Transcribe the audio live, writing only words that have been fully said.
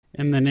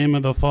In the name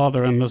of the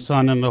Father, and the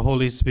Son, and the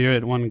Holy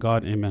Spirit, one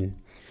God, amen.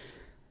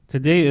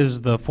 Today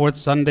is the fourth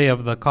Sunday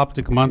of the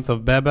Coptic month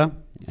of Baba,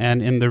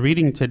 and in the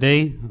reading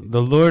today,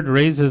 the Lord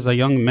raises a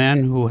young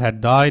man who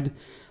had died,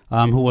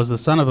 who was the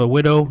son of a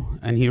widow,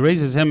 and he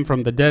raises him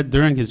from the dead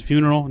during his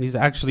funeral, and he's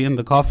actually in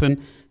the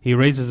coffin. He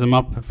raises him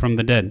up from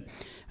the dead.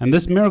 And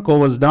this miracle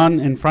was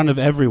done in front of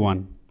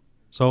everyone.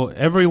 So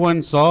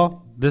everyone saw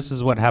this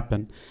is what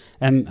happened.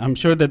 And I'm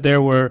sure that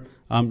there were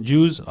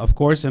Jews, of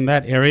course, in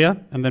that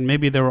area, and then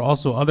maybe there were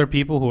also other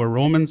people who were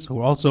Romans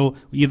who also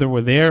either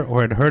were there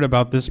or had heard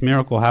about this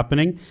miracle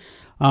happening.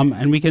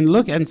 And we can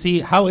look and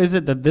see how is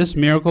it that this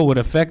miracle would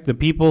affect the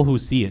people who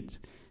see it.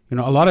 You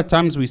know, a lot of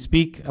times we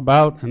speak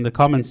about, and the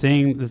common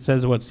saying that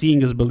says what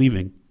seeing is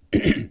believing.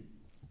 And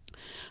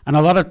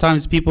a lot of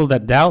times people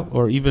that doubt,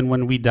 or even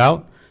when we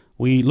doubt,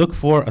 we look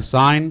for a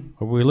sign,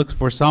 or we look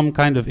for some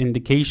kind of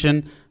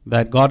indication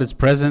that God is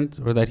present,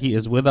 or that He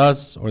is with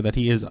us, or that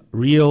He is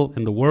real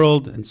in the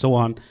world, and so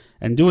on,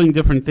 and doing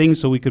different things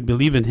so we could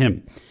believe in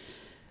Him.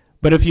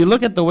 But if you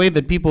look at the way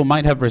that people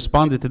might have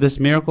responded to this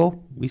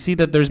miracle, we see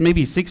that there's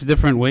maybe 6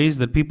 different ways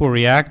that people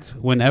react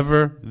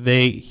whenever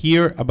they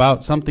hear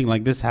about something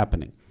like this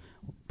happening.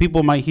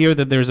 People might hear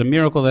that there's a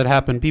miracle that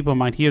happened. People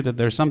might hear that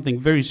there's something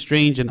very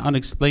strange and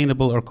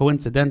unexplainable or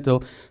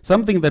coincidental,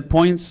 something that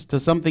points to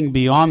something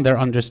beyond their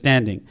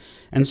understanding.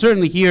 And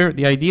certainly here,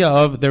 the idea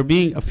of there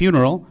being a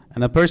funeral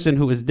and a person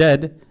who is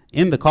dead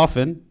in the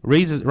coffin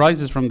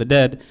rises from the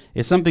dead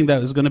is something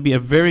that is going to be a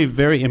very,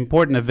 very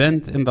important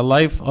event in the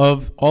life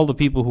of all the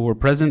people who were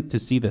present to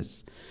see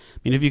this. I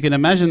mean, if you can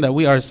imagine that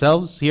we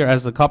ourselves here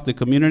as the Coptic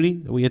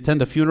community, we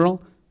attend a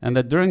funeral, and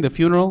that during the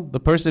funeral, the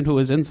person who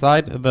is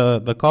inside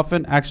the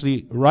coffin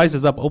actually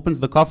rises up,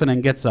 opens the coffin,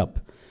 and gets up.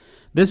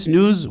 This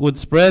news would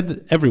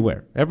spread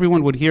everywhere.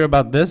 Everyone would hear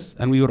about this,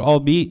 and we would all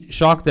be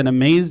shocked and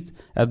amazed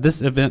at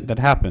this event that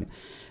happened.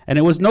 And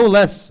it was no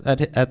less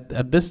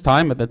at this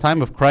time, at the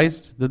time of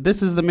Christ, that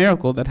this is the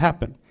miracle that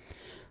happened.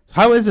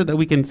 How is it that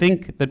we can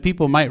think that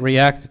people might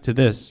react to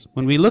this?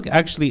 When we look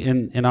actually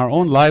in our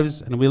own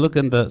lives and we look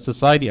in the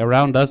society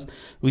around us,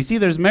 we see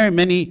there's very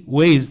many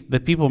ways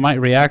that people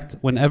might react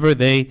whenever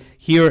they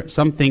hear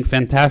something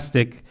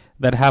fantastic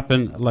that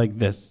happened like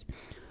this.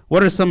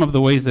 What are some of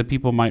the ways that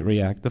people might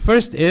react? The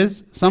first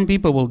is some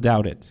people will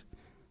doubt it.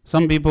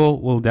 Some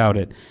people will doubt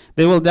it.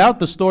 They will doubt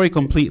the story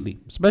completely,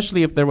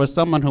 especially if there was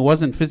someone who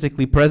wasn't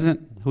physically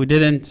present, who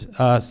didn't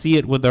see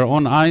it with their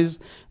own eyes.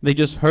 They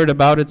just heard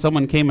about it.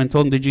 Someone came and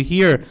told them, did you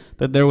hear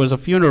that there was a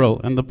funeral?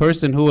 And the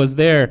person who was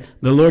there,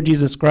 the Lord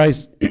Jesus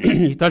Christ,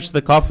 He touched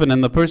the coffin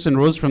and the person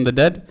rose from the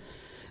dead.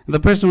 And the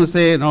person would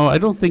say, no, I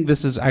don't think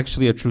this is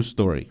actually a true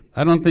story.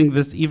 I don't think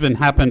this even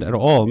happened at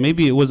all.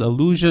 Maybe it was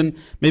illusion.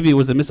 Maybe it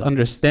was a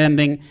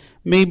misunderstanding.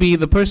 Maybe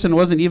the person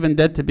wasn't even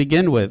dead to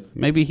begin with.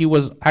 Maybe he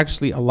was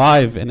actually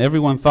alive and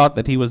everyone thought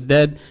that he was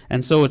dead.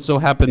 And so it so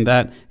happened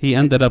that he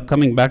ended up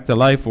coming back to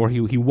life, or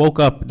he woke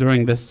up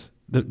during this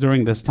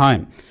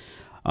time.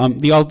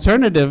 The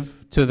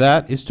alternative to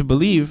that is to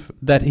believe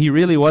that he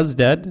really was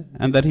dead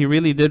and that he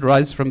really did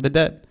rise from the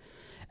dead.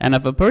 And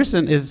if a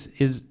person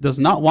does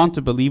not want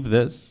to believe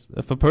this,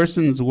 if a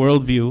person's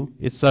worldview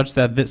is such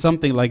that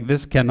something like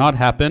this cannot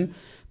happen,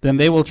 then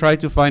they will try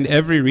to find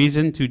every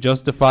reason to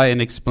justify and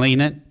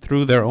explain it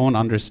through their own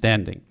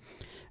understanding.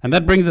 And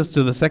that brings us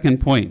to the second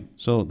point.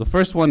 So the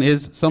first one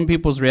is some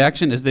people's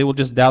reaction is they will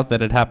just doubt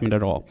that it happened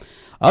at all.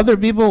 Other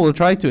people will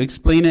try to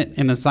explain it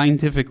in a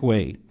scientific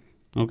way.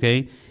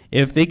 Okay?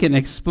 If they can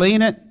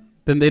explain it,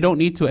 then they don't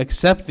need to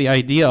accept the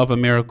idea of a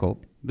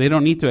miracle. They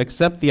don't need to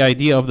accept the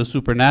idea of the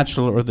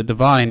supernatural or the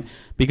divine,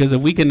 because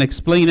if we can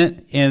explain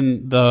it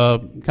in the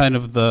kind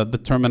of the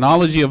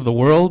terminology of the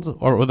world,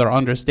 or with our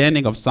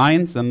understanding of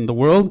science and the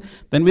world,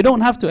 then we don't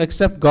have to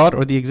accept God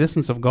or the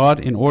existence of God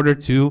in order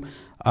to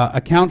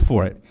account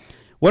for it.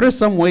 What are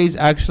some ways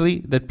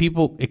actually that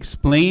people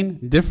explain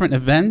different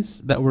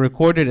events that were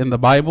recorded in the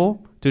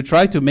Bible to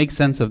try to make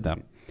sense of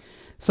them?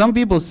 Some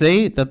people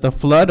say that the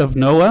flood of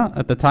Noah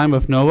at the time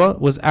of Noah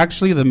was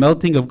actually the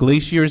melting of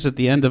glaciers at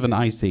the end of an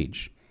ice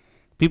age.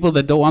 People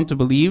that don't want to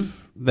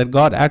believe that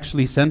God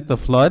actually sent the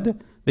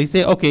flood, they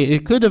say, okay,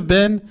 it could have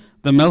been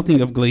the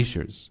melting of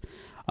glaciers.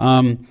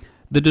 The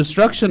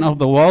destruction of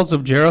the walls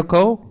of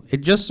Jericho, it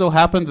just so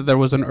happened that there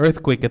was an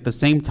earthquake at the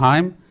same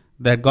time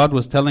that God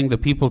was telling the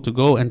people to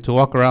go and to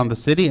walk around the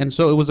city, and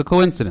so it was a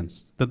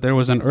coincidence that there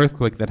was an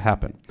earthquake that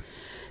happened.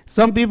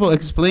 Some people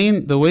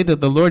explain the way that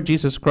the Lord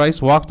Jesus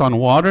Christ walked on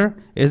water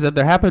is that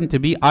there happened to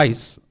be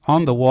ice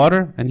on the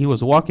water, and He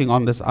was walking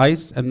on this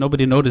ice and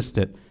nobody noticed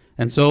it.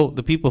 And so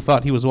the people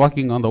thought He was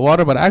walking on the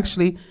water, but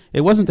actually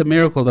it wasn't a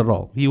miracle at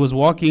all. He was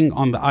walking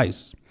on the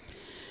ice.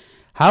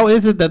 How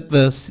is it that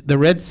the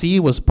Red Sea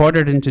was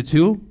parted into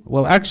two?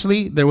 Well,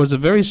 actually, there was a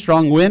very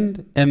strong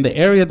wind, and the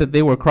area that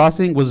they were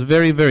crossing was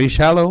very, very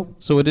shallow,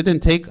 so it didn't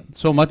take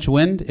so much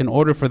wind in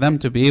order for them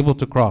to be able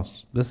to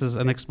cross. This is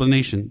an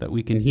explanation that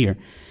we can hear.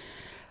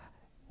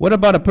 What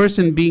about a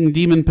person being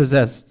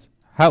demon-possessed?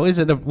 How is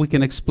it that we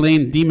can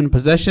explain demon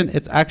possession?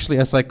 It's actually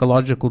a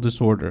psychological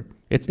disorder.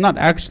 It's not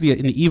actually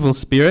an evil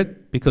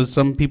spirit, because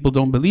some people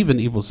don't believe in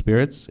evil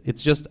spirits.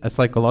 It's just a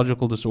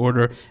psychological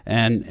disorder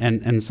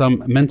and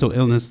some mental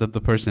illness that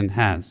the person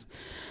has.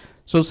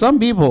 So some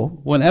people,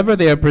 whenever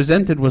they are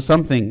presented with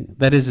something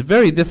that is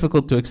very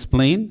difficult to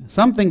explain,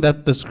 something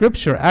that the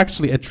scripture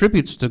actually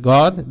attributes to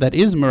God that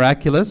is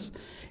miraculous,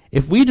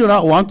 if we do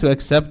not want to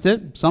accept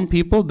it, some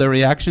people, their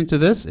reaction to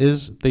this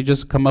is they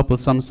just come up with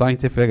some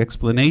scientific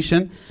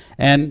explanation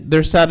and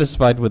they're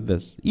satisfied with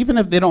this. Even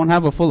if they don't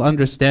have a full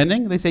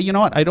understanding, they say, you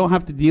know what, I don't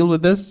have to deal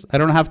with this. I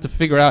don't have to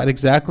figure out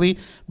exactly,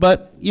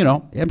 but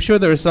I'm sure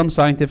there is some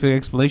scientific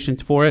explanation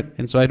for it,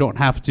 and so I don't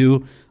have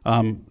to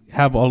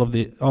have all of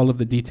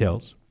the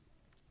details.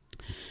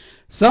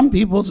 Some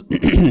people's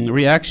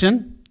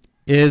reaction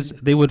is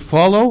they would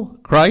follow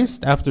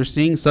Christ after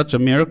seeing such a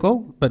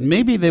miracle, but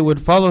maybe they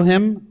would follow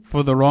him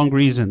for the wrong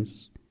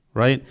reasons,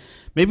 right?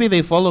 Maybe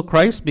they follow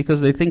Christ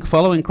because they think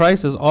following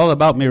Christ is all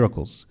about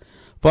miracles.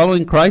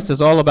 Following Christ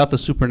is all about the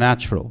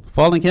supernatural.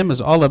 Following him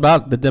is all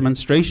about the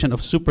demonstration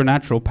of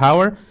supernatural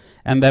power,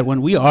 and that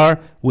when we are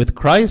with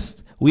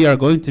Christ, we are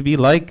going to be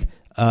like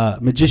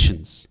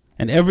magicians.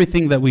 And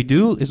everything that we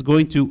do is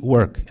going to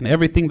work. And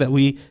everything that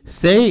we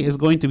say is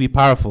going to be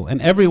powerful. And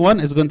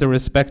everyone is going to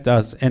respect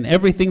us. And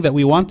everything that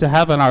we want to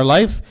have in our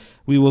life,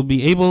 we will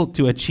be able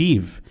to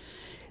achieve.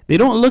 They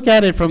don't look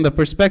at it from the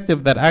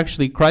perspective that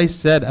actually Christ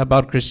said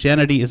about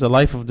Christianity is a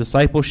life of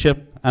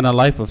discipleship and a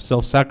life of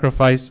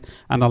self-sacrifice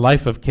and a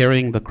life of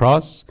carrying the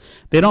cross.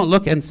 They don't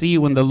look and see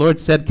when the Lord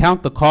said,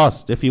 count the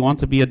cost if you want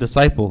to be a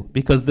disciple,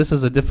 because this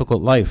is a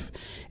difficult life.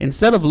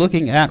 Instead of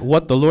looking at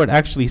what the Lord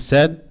actually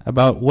said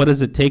about what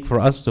does it take for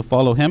us to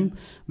follow him,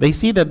 they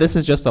see that this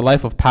is just a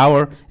life of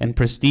power and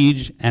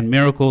prestige and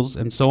miracles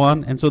and so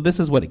on. And so this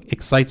is what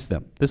excites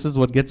them. This is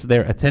what gets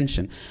their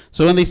attention.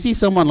 So when they see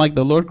someone like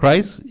the Lord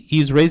Christ,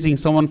 he's raising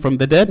someone from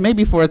the dead,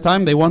 maybe for a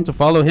time they want to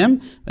follow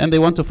him. And they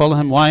want to follow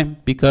him. Why?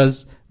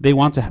 Because they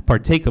want to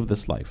partake of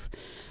this life.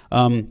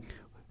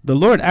 The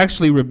Lord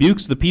actually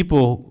rebukes the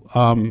people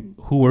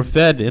who were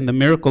fed in the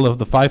miracle of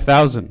the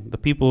 5,000,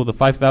 the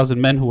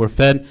 5,000 men who were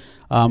fed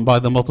by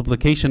the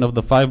multiplication of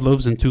the 5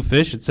 loaves and 2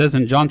 fish. It says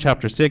in John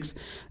chapter 6,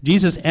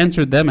 Jesus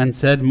answered them and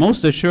said,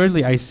 most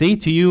assuredly I say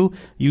to you,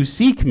 you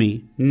seek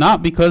me,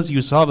 not because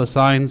you saw the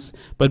signs,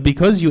 but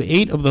because you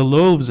ate of the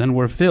loaves and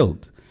were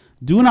filled.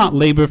 Do not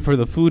labor for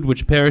the food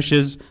which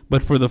perishes,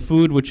 but for the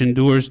food which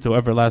endures to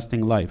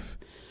everlasting life.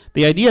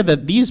 The idea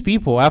that these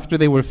people, after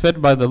they were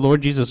fed by the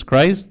Lord Jesus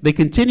Christ, they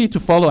continued to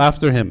follow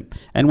after him.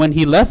 And when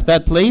he left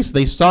that place,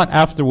 they sought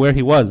after where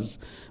he was.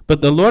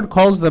 But the Lord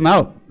calls them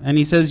out, and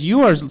he says,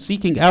 you are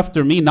seeking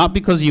after me, not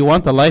because you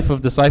want a life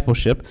of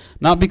discipleship,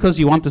 not because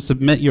you want to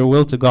submit your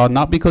will to God,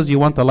 not because you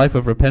want a life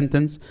of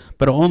repentance,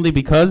 but only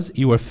because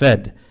you were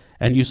fed,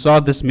 and you saw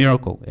this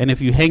miracle. And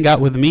if you hang out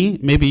with me,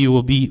 maybe you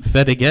will be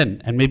fed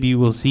again, and maybe you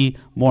will see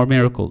more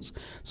miracles.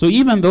 So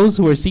even those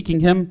who were seeking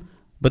him,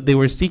 but they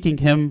were seeking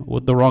him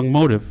with the wrong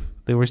motive.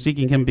 They were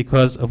seeking him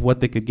because of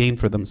what they could gain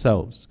for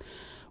themselves.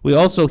 We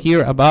also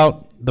hear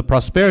about the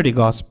prosperity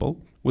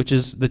gospel, which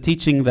is the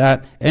teaching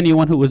that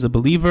anyone who is a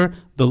believer,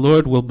 the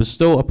Lord will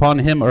bestow upon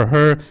him or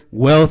her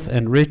wealth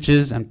and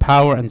riches and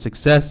power and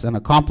success and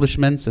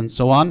accomplishments and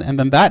so on. And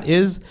then that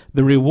is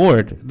the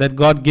reward that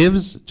God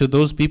gives to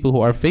those people who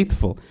are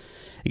faithful.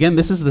 Again,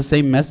 this is the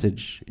same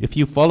message. If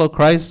you follow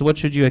Christ, what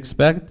should you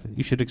expect?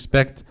 You should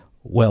expect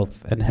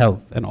wealth and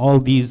health and all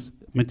these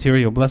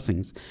material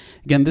blessings.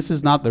 Again, this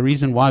is not the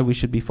reason why we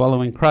should be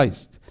following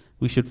Christ.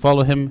 We should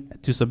follow him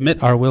to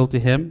submit our will to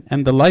him,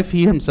 and the life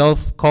he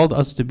himself called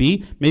us to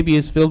be maybe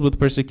is filled with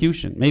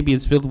persecution, maybe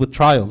is filled with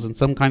trials and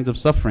some kinds of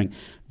suffering.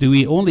 Do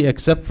we only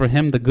accept for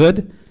him the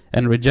good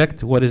and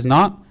reject what is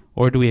not,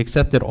 or do we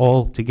accept it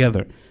all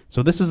together?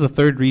 So this is the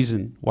third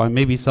reason why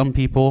maybe some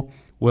people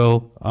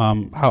will,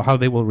 how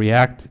they will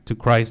react to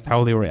Christ,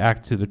 how they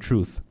react to the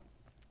truth.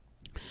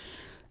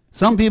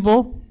 Some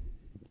people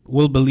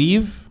will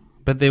believe,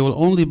 but they will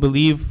only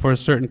believe for a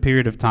certain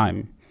period of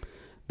time.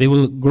 They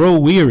will grow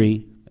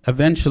weary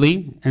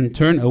eventually and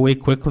turn away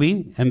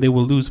quickly, and they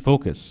will lose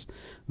focus.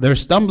 Their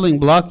stumbling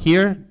block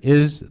here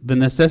is the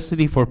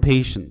necessity for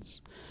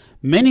patience.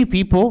 Many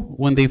people,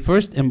 when they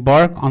first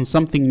embark on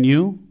something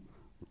new,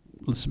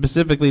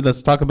 specifically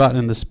let's talk about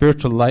in the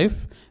spiritual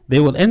life, they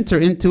will enter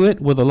into it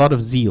with a lot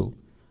of zeal.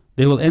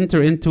 They will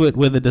enter into it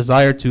with a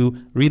desire to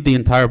read the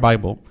entire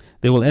Bible.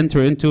 They will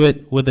enter into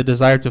it with a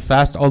desire to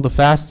fast all the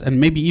fasts, and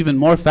maybe even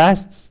more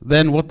fasts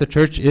than what the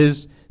church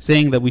is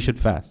saying that we should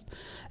fast.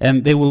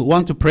 And they will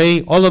want to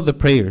pray all of the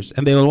prayers,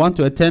 and they will want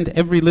to attend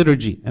every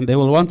liturgy, and they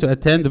will want to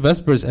attend the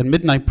Vespers and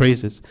midnight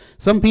praises.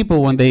 Some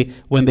people, when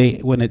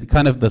it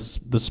kind of the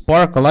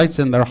spark lights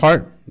in their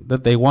heart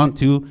that they want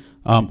to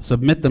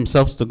submit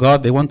themselves to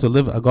God, they want to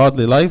live a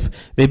godly life,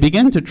 they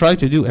begin to try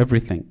to do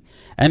everything.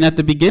 And at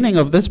the beginning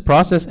of this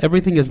process,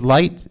 everything is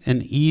light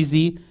and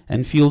easy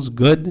and feels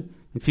good.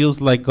 It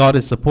feels like God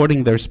is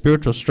supporting their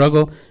spiritual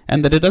struggle,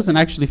 and that it doesn't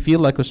actually feel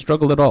like a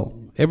struggle at all.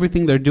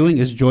 Everything they're doing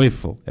is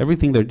joyful.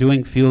 Everything they're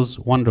doing feels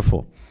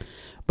wonderful.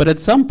 But at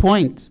some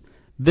point,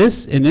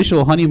 this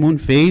initial honeymoon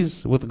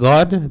phase with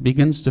God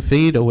begins to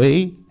fade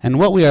away, and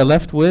what we are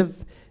left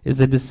with is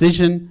a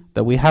decision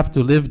that we have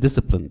to live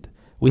disciplined.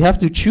 We have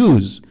to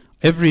choose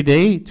every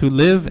day to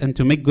live and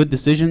to make good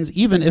decisions,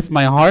 even if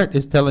my heart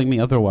is telling me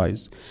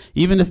otherwise.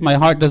 Even if my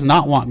heart does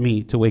not want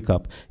me to wake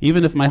up.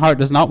 Even if my heart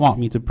does not want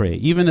me to pray.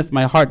 Even if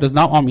my heart does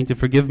not want me to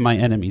forgive my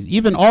enemies.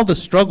 Even all the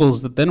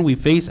struggles that then we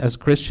face as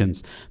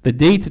Christians, the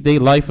day-to-day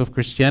life of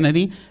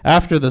Christianity,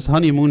 after this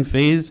honeymoon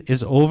phase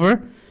is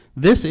over,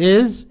 this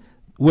is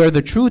where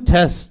the true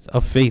test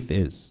of faith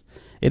is.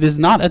 It is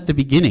not at the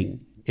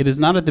beginning. It is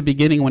not at the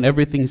beginning when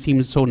everything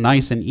seems so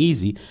nice and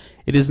easy.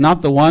 It is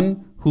not the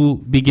one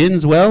who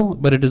begins well,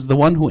 but it is the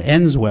one who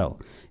ends well.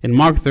 In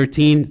Mark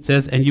 13, it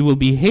says, "And you will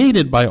be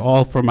hated by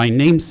all for my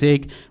name's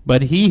sake,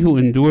 but he who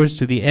endures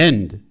to the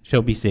end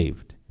shall be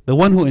saved." The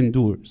one who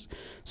endures.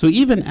 So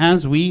even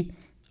as we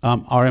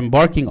are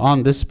embarking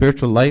on this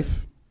spiritual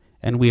life,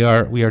 and we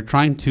are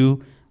trying to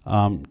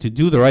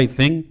do the right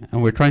thing,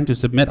 and we're trying to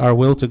submit our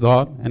will to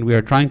God, and we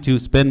are trying to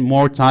spend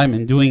more time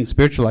in doing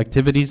spiritual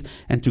activities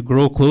and to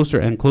grow closer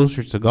and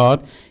closer to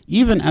God,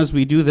 even as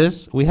we do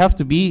this, we have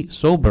to be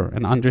sober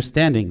and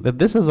understanding that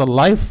this is a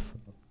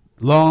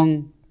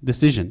lifelong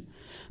decision.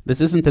 This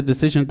isn't a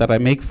decision that I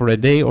make for a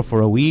day or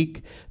for a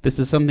week. This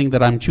is something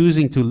that I'm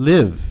choosing to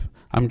live.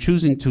 I'm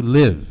choosing to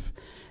live.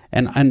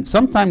 And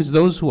sometimes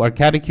those who are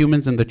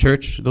catechumens in the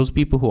church, those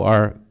people who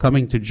are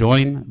coming to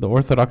join the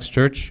Orthodox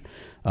Church,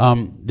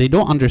 they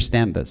don't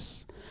understand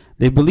this.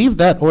 They believe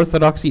that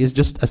orthodoxy is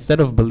just a set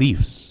of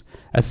beliefs,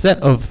 a set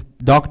of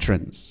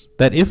doctrines,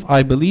 that if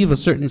I believe a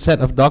certain set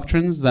of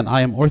doctrines, then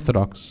I am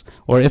orthodox.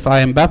 Or if I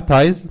am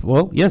baptized,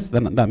 well, yes,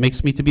 then that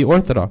makes me to be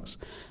orthodox.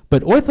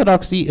 But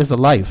orthodoxy is a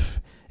life.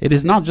 It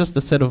is not just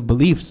a set of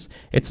beliefs.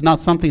 It's not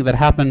something that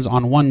happens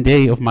on one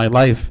day of my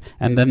life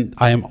and then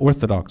I am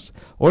orthodox.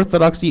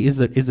 Orthodoxy is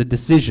a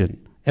decision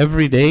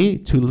every day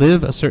to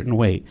live a certain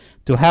way,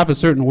 to have a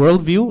certain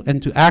worldview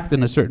and to act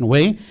in a certain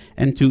way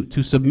and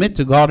to submit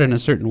to God in a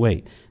certain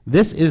way.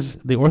 This is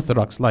the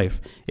Orthodox life.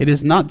 It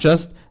is not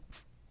just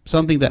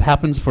something that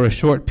happens for a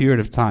short period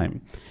of time.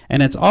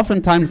 And it's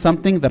oftentimes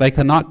something that I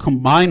cannot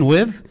combine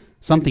with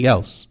something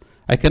else.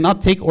 I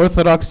cannot take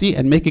orthodoxy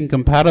and make it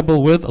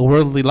compatible with a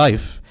worldly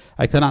life.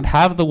 I cannot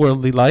have the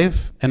worldly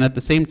life and at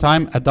the same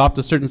time adopt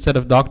a certain set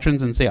of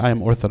doctrines and say I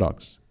am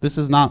orthodox. This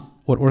is not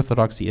what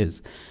orthodoxy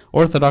is.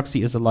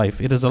 Orthodoxy is a life.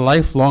 It is a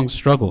lifelong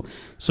struggle.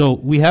 So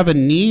we have a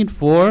need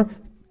for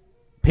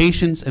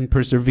patience and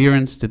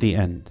perseverance to the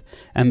end.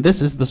 And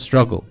this is the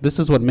struggle. This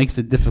is what makes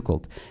it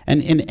difficult.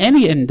 And in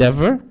any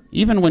endeavor,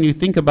 even when you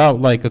think about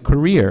like a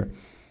career,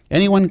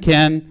 anyone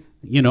can,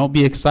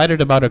 be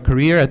excited about a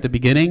career at the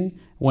beginning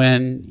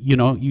when,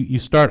 you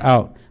start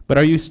out. But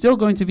are you still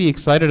going to be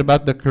excited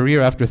about the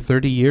career after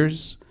 30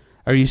 years?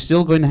 Are you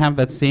still going to have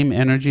that same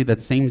energy, that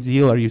same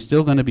zeal? Are you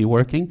still going to be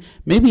working?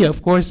 Maybe,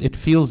 of course, it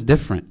feels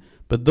different.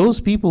 But those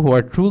people who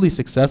are truly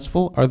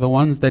successful are the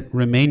ones that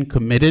remain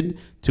committed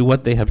to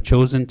what they have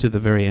chosen to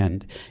the very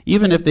end.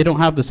 Even if they don't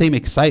have the same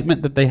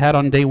excitement that they had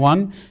on day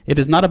one, it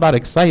is not about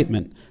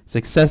excitement.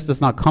 Success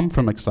does not come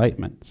from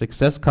excitement.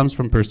 Success comes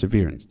from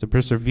perseverance, to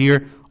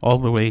persevere all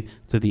the way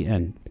to the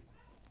end.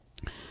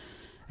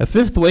 A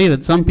fifth way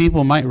that some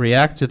people might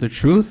react to the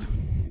truth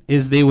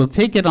is they will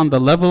take it on the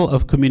level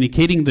of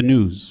communicating the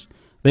news.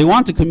 They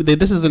want to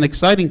this is an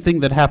exciting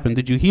thing that happened.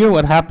 Did you hear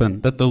what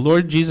happened? That the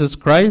Lord Jesus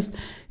Christ,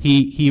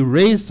 he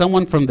raised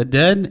someone from the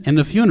dead in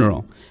the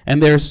funeral.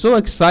 And they're so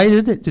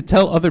excited to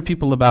tell other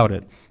people about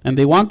it. And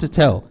they want to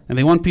tell, and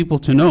they want people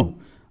to know,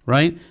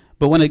 right?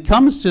 But when it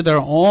comes to their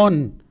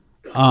own,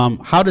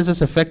 how does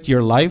this affect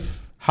your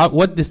life?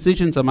 What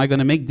decisions am I going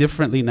to make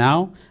differently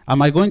now?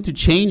 Am I going to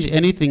change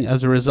anything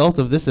as a result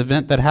of this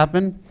event that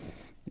happened?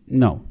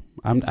 No.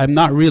 I'm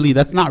not really,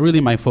 that's not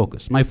really my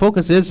focus. My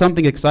focus is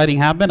something exciting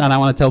happened and I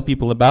want to tell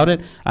people about it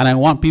and I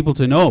want people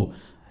to know,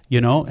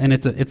 and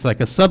it's like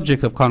a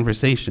subject of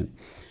conversation.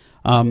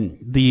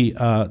 The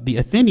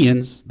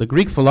Athenians, the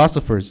Greek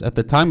philosophers at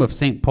the time of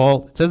St.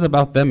 Paul, it says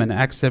about them in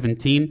Acts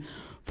 17,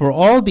 "For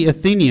all the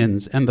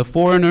Athenians and the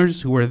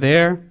foreigners who were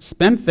there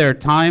spent their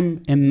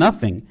time in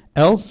nothing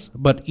else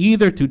but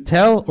either to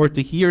tell or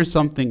to hear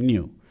something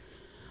new."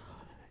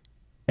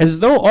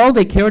 As though all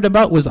they cared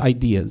about was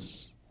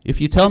ideas. If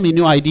you tell me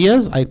new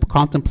ideas, I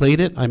contemplate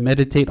it, I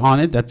meditate on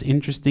it, that's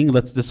interesting,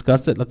 let's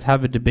discuss it, let's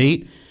have a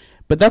debate.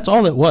 But that's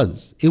all it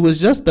was. It was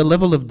just the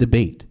level of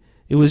debate.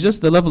 It was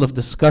just the level of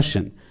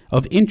discussion,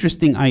 of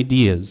interesting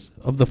ideas,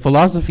 of the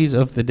philosophies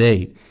of the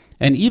day.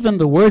 And even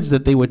the words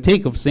that they would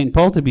take of St.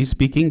 Paul to be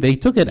speaking, they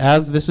took it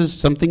as this is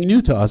something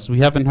new to us. We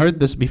haven't heard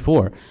this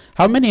before.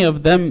 How many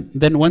of them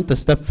then went a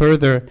step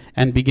further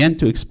and began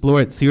to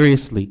explore it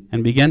seriously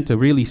and began to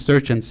really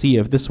search and see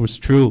if this was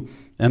true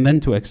and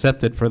then to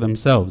accept it for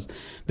themselves?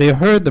 They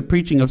heard the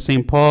preaching of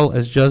St. Paul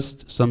as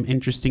just some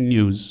interesting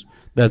news.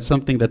 That's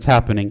something that's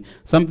happening,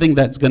 something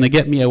that's going to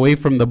get me away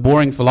from the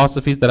boring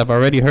philosophies that I've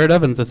already heard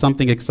of and to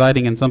something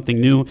exciting and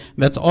something new.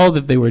 That's all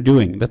that they were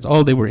doing. That's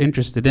all they were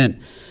interested in.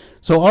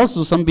 So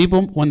also some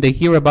people, when they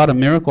hear about a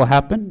miracle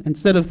happen,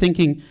 instead of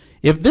thinking,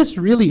 If this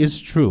really is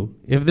true,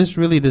 if this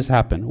really does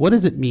happen, what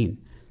does it mean?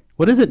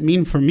 What does it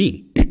mean for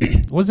me?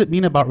 What does it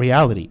mean about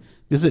reality?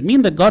 Does it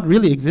mean that God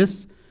really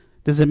exists?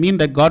 Does it mean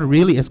that God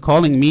really is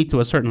calling me to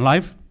a certain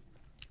life?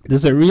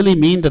 Does it really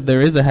mean that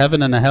there is a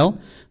heaven and a hell?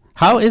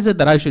 How is it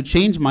that I should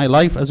change my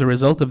life as a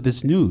result of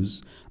this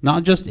news?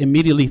 Not just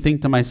immediately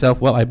think to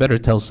myself, well, I better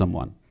tell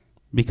someone,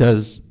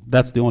 because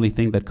that's the only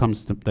thing that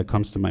comes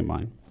to my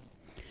mind.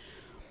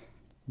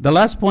 The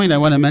last point I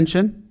want to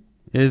mention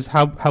is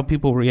how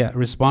people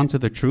respond to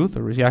the truth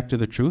or react to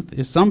the truth,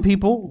 is some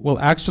people will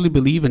actually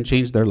believe and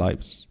change their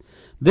lives.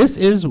 This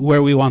is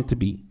where we want to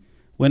be.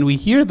 When we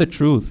hear the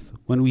truth,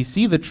 when we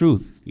see the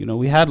truth,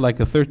 we had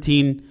like a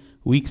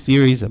 13-week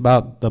series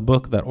about the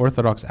book, That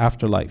Orthodox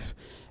Afterlife.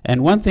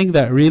 And one thing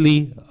that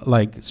really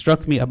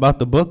struck me about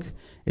the book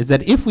is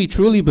that if we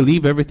truly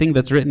believe everything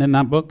that's written in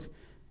that book,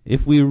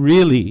 if we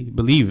really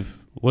believe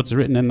what's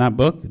written in that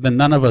book, then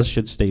none of us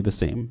should stay the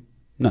same.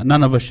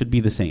 None of us should be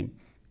the same.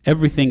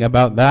 Everything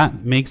about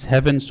that makes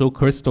heaven so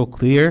crystal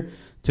clear,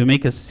 to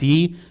make us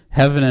see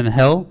heaven and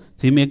hell,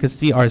 to make us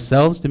see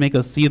ourselves, to make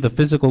us see the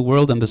physical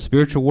world and the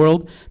spiritual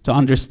world, to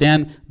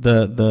understand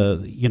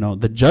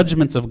the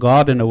judgments of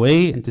God in a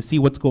way, and to see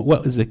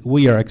what is it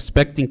we are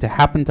expecting to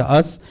happen to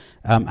us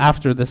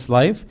after this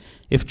life.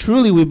 If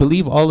truly we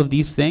believe all of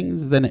these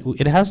things, then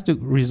it has to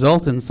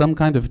result in some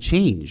kind of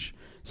change,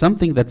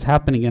 something that's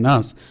happening in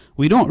us.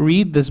 We don't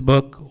read this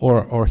book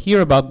or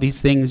hear about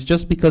these things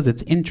just because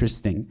it's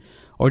interesting,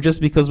 or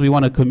just because we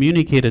want to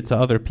communicate it to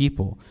other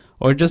people,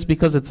 or just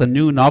because it's a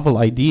new novel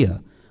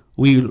idea.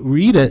 We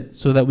read it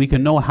so that we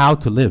can know how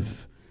to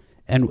live.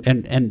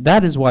 And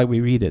that is why we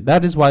read it.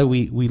 That is why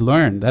we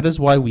learn. That is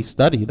why we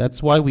study.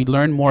 That's why we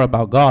learn more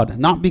about God.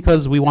 Not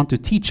because we want to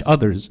teach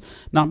others,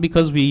 not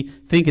because we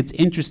think it's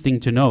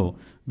interesting to know,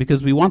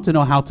 because we want to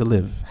know how to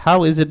live.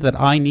 How is it that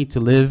I need to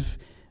live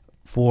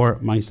for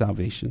my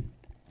salvation?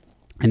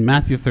 In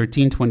Matthew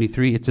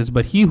 13:23, it says,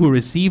 "But he who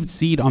received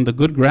seed on the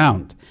good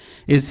ground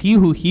is he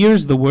who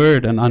hears the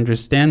word and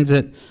understands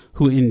it,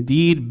 who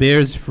indeed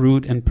bears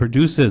fruit and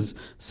produces,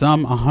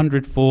 some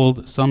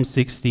 100-fold, some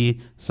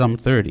 60, some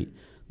 30.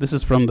 This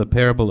is from the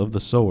parable of the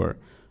sower.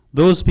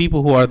 Those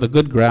people who are the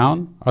good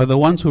ground are the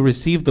ones who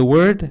receive the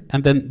word,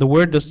 and then the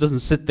word just doesn't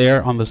sit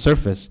there on the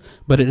surface,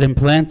 but it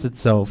implants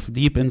itself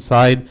deep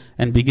inside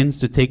and begins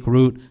to take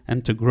root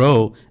and to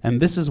grow. And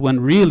this is when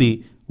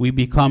really we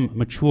become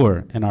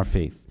mature in our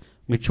faith.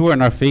 Mature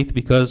in our faith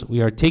because we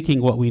are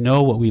taking what we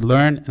know, what we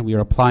learn, and we are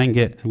applying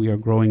it, and we are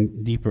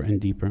growing deeper and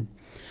deeper.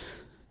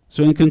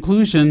 So in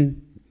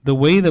conclusion, the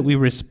way that we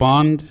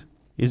respond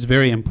is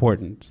very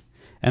important.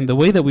 And the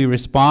way that we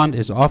respond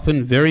is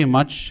often very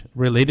much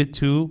related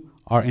to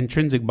our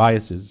intrinsic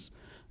biases.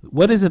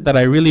 What is it that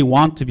I really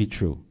want to be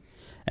true?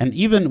 And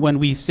even when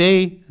we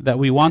say that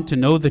we want to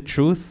know the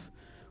truth,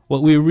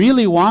 what we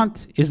really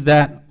want is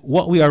that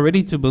what we are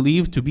ready to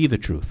believe to be the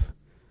truth,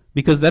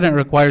 because then it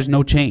requires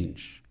no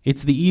change.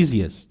 It's the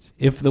easiest.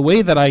 If the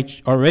way that I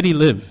already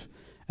live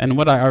and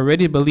what I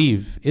already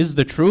believe is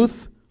the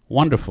truth,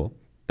 wonderful.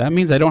 That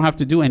means I don't have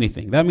to do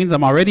anything. That means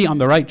I'm already on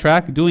the right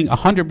track, doing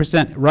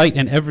 100% right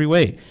in every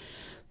way.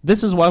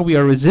 This is why we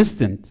are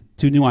resistant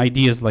to new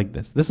ideas like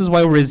this. This is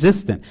why we're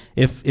resistant.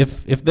 If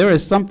there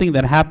is something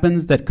that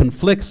happens that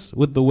conflicts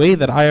with the way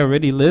that I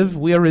already live,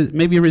 we are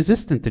maybe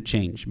resistant to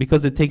change,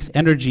 because it takes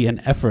energy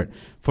and effort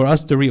for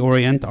us to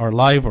reorient our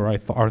life or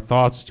our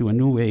thoughts to a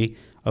new way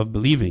of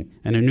believing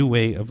and a new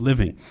way of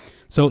living.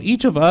 So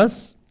each of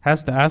us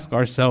has to ask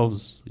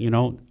ourselves,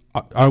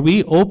 are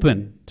we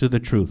open to the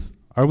truth?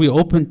 Are we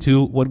open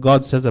to what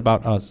God says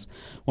about us?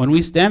 When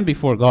we stand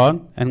before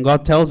God and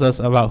God tells us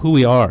about who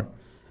we are,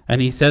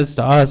 and he says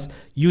to us,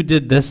 you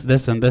did this,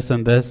 this, and this,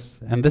 and this,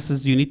 and this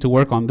is, you need to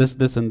work on this,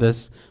 this, and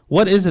this.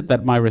 What is it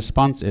that my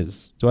response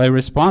is? Do I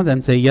respond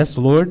and say, yes,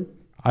 Lord,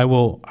 I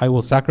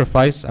will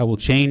sacrifice, I will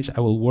change,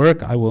 I will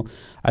work, I will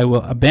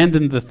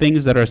abandon the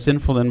things that are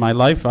sinful in my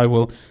life, I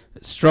will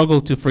struggle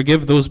to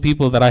forgive those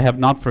people that I have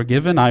not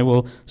forgiven, I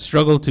will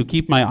struggle to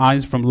keep my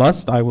eyes from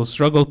lust, I will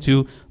struggle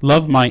to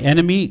love my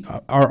enemy?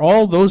 Are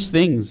all those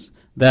things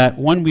that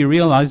when we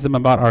realize them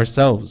about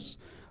ourselves,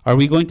 are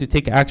we going to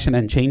take action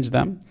and change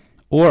them?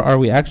 Or are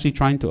we actually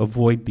trying to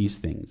avoid these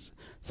things?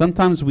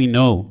 Sometimes we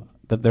know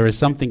that there is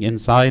something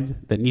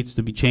inside that needs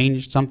to be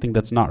changed, something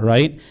that's not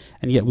right,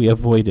 and yet we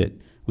avoid it.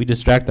 We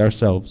distract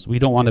ourselves. We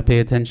don't want to pay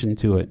attention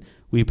to it.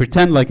 We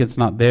pretend like it's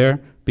not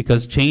there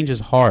because change is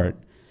hard.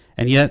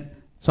 And yet,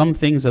 some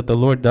things that the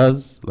Lord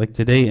does, like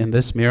today in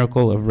this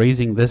miracle of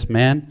raising this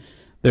man,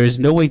 there is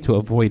no way to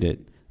avoid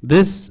it.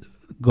 This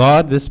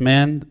God, this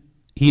man,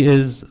 he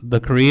is the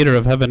creator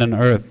of heaven and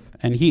earth,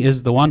 and he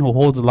is the one who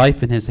holds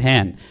life in his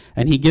hand,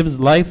 and he gives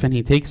life and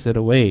he takes it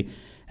away.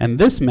 And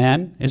this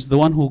man is the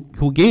one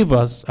who gave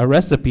us a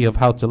recipe of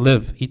how to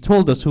live. He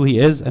told us who he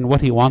is and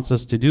what he wants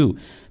us to do.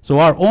 So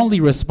our only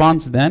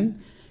response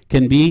then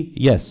can be,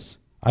 yes,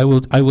 I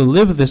will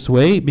live this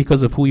way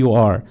because of who you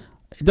are.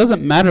 It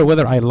doesn't matter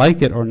whether I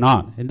like it or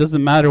not. It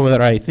doesn't matter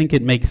whether I think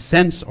it makes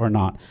sense or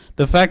not.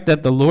 The fact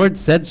that the Lord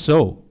said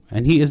so,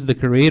 and he is the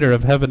creator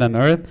of heaven and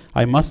earth,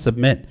 I must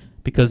submit,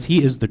 because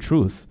he is the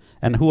truth.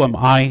 And who am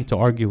I to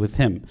argue with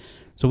him?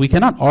 So we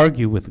cannot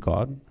argue with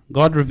God.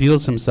 God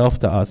reveals himself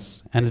to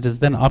us, and it is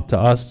then up to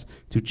us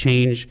to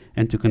change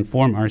and to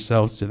conform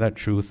ourselves to that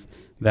truth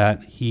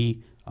that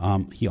he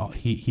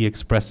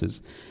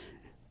expresses.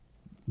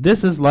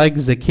 This is like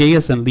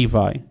Zacchaeus and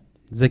Levi.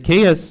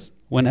 Zacchaeus,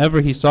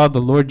 whenever he saw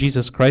the Lord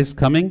Jesus Christ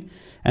coming,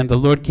 and the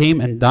Lord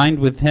came and dined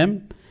with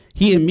him,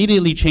 he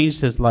immediately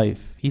changed his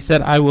life. He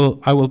said, I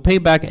will pay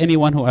back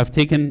anyone who I've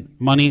taken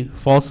money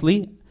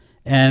falsely,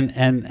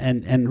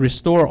 and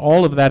restore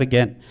all of that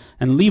again.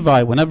 And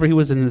Levi, whenever he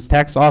was in his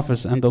tax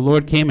office and the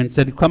Lord came and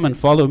said, come and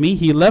follow me,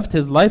 he left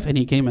his life and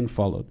he came and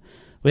followed.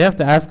 We have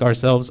to ask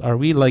ourselves, are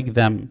we like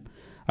them?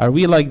 Are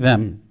we like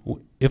them?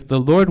 If the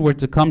Lord were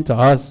to come to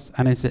us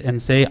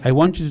and say, I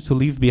want you to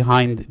leave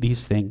behind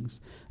these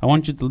things. I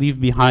want you to leave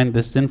behind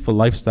this sinful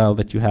lifestyle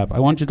that you have. I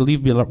want you to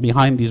leave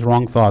behind these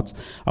wrong thoughts.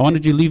 I want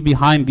you to leave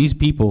behind these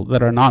people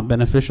that are not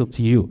beneficial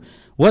to you.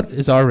 What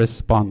is our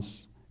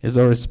response? Is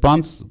our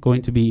response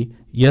going to be,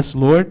 yes,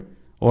 Lord?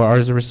 Or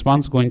is our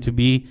response going to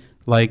be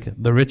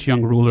like the rich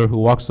young ruler who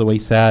walks away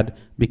sad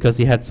because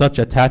he had such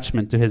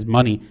attachment to his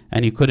money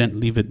and he couldn't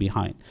leave it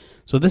behind?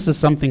 So this is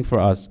something for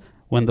us.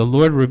 When the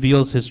Lord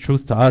reveals his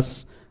truth to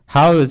us,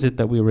 how is it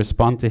that we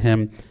respond to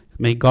him?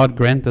 May God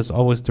grant us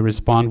always to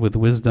respond with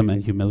wisdom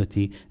and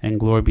humility, and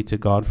glory be to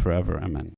God forever. Amen.